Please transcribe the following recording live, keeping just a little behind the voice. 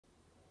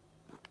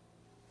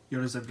Yo,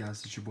 what's up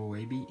guys, it's your boy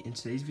AB. In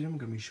today's video, I'm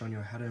going to be showing you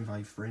how to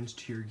invite friends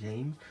to your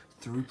game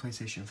through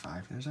PlayStation 5.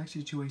 And there's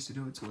actually two ways to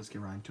do it, so let's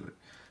get right into it.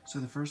 So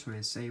the first way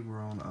is, say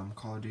we're on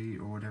Call of Duty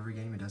or whatever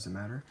game, it doesn't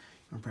matter.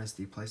 You're going to press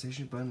the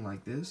PlayStation button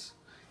like this,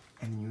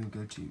 and then you would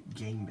go to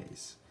Game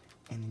Base.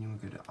 And then you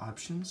would go to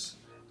Options.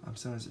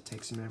 Sometimes it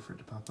takes a minute for it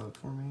to pop up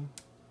for me.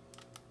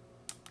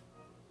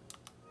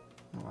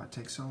 I don't know why it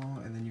takes so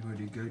long. And then you're going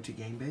to go to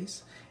Game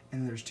Base.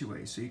 And there's two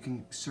ways. So you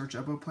can search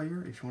up a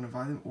player if you want to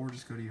invite them, or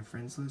just go to your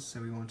friends list. So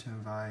we want to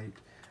invite,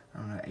 I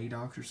don't know,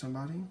 ADOX or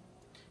somebody.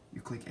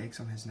 You click X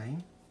on his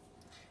name.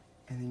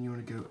 And then you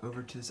want to go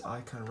over to this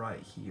icon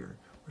right here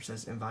where it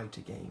says Invite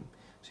to Game.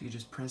 So you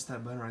just press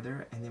that button right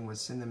there, and then we'll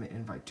send them an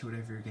invite to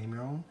whatever your game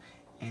you're on,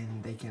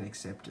 and they can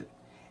accept it.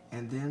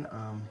 And then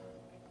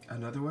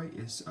another way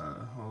is,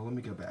 oh, let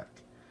me go back.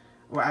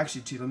 Well,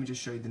 actually, let me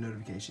just show you the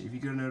notification. If you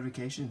go to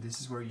notification, this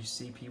is where you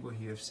see people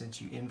who have sent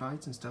you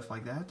invites and stuff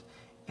like that.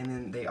 And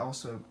then they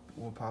also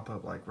will pop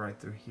up like right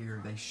through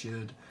here. They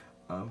should.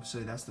 So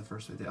that's the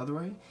first way. The other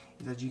way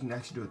is that you can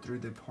actually do it through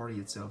the party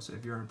itself. So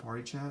if you're in a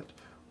party chat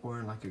or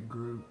in like a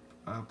group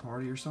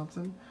party or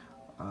something,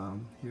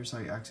 here's how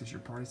you access your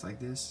parties like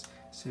this.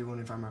 Say you want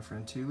to invite my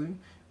friend Tulu,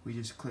 we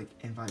just click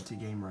invite to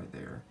game right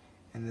there.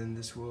 And then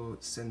this will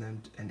send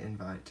them an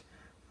invite.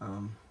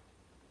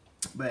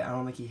 But I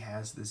don't think he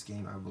has this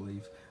game, I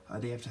believe.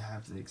 They have to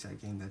have the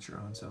exact game that you're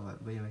on. So,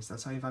 but anyways,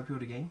 that's how you invite people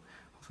to game.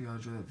 Hopefully y'all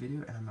enjoy that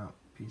video, and I'm out.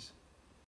 Peace.